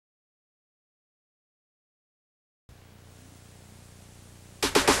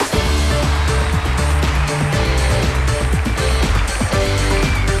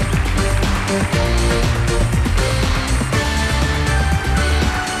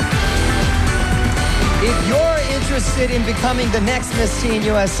interested in becoming the next Miss Teen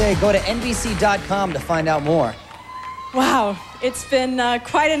USA, go to NBC.com to find out more. Wow, it's been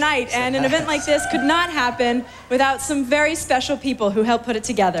quite a night, and an event like this could not happen without some very special people who helped put it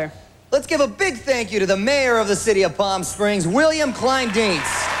together. Let's give a big thank you to the mayor of the city of Palm Springs, William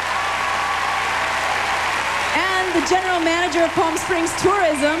Klein-Dietz. And the general manager of Palm Springs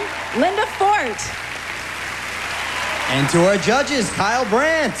Tourism, Linda Fort. And to our judges, Kyle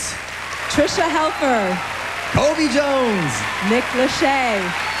Brandt, Trisha Helfer, Kobe Jones, Nick Lachey,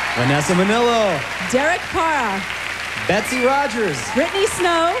 Vanessa Manillo, Derek Parra, Betsy Rogers, Brittany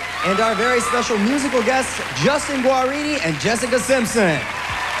Snow, and our very special musical guests, Justin Guarini and Jessica Simpson.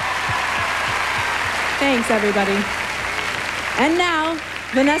 Thanks, everybody. And now,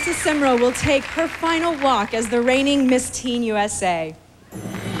 Vanessa Simro will take her final walk as the reigning Miss Teen USA.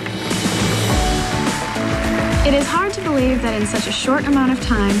 It is hard to believe that in such a short amount of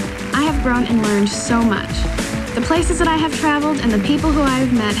time, I have grown and learned so much. The places that I have traveled and the people who I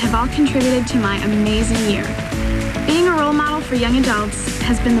have met have all contributed to my amazing year. Being a role model for young adults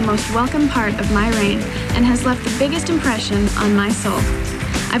has been the most welcome part of my reign and has left the biggest impression on my soul.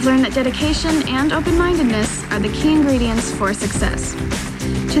 I've learned that dedication and open-mindedness are the key ingredients for success.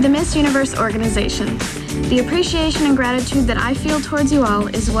 To the Miss Universe organization, the appreciation and gratitude that I feel towards you all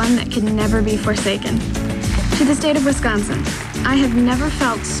is one that can never be forsaken. To the state of Wisconsin, I have never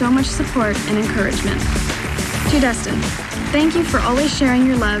felt so much support and encouragement. To Dustin, thank you for always sharing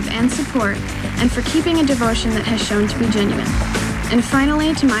your love and support and for keeping a devotion that has shown to be genuine. And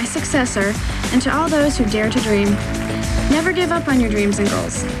finally, to my successor and to all those who dare to dream, never give up on your dreams and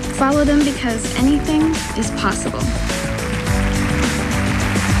goals. Follow them because anything is possible.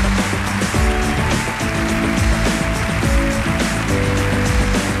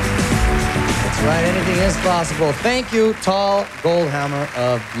 Right, anything is possible. Thank you, Tal Goldhammer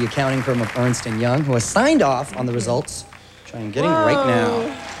of the accounting firm of Ernst & Young, who has signed off on the results, which I am getting right now.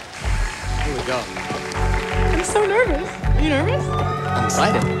 Here we go. I'm so nervous. Are you nervous? I'm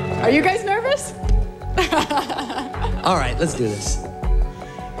excited. Are you guys nervous? All right, let's do this.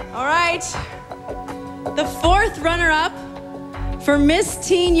 All right. The fourth runner-up for Miss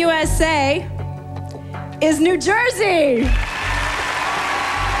Teen USA is New Jersey.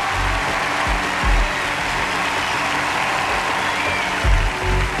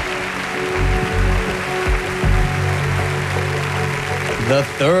 The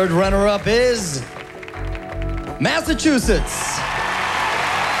third runner-up is Massachusetts.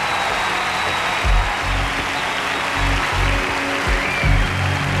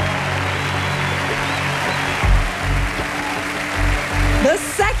 The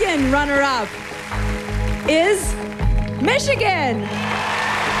second runner-up is Michigan.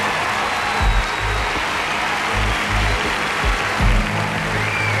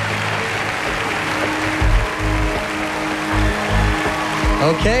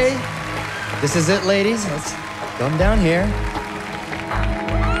 Okay, this is it, ladies. Let's come down here.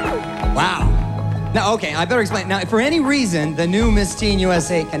 Wow. Now, okay, I better explain. Now, if for any reason the new Miss Teen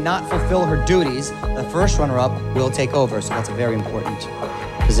USA cannot fulfill her duties, the first runner-up will take over. So that's a very important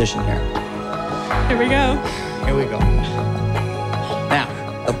position here. Here we go. Here we go. Now,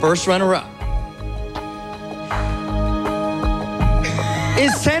 the first runner-up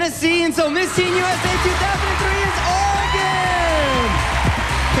is Tennessee, and so Miss Teen USA 2003 is Oregon!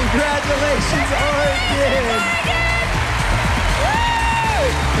 Congratulations, Oregon!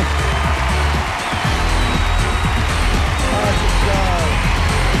 Awesome job.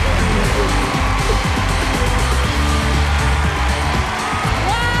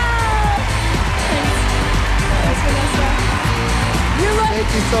 Wow! Thanks, Vanessa. You look Thank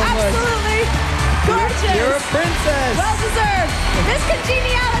you so much. absolutely gorgeous. You're a princess. Well deserved. Miss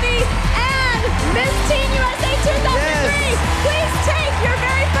Congeniality and Miss Teen USA 2003. Yes. Please take your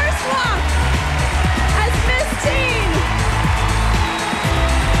very first walk as Miss Teen.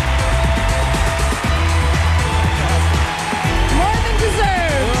 More than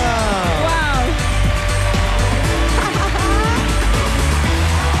deserved. Wow.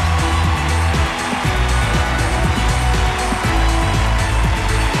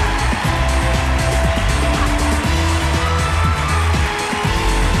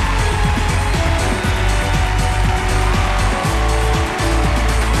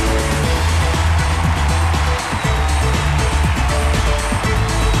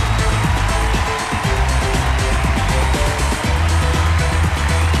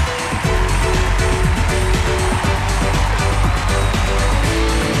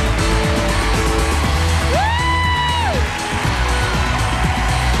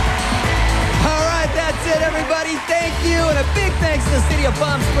 everybody. Thank you. And a big thanks to the city of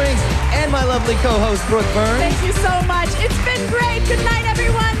Palm Springs and my lovely co-host, Brooke Burns. Thank you so much. It's been great. Good night,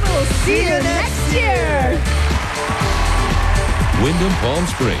 everyone. We'll see you next year. Wyndham Palm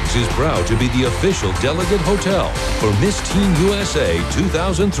Springs is proud to be the official delegate hotel for Miss Teen USA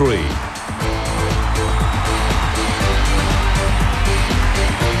 2003.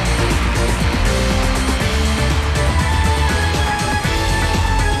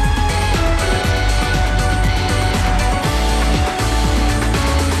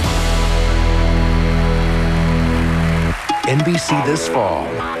 NBC this fall,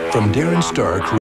 from Darren Star.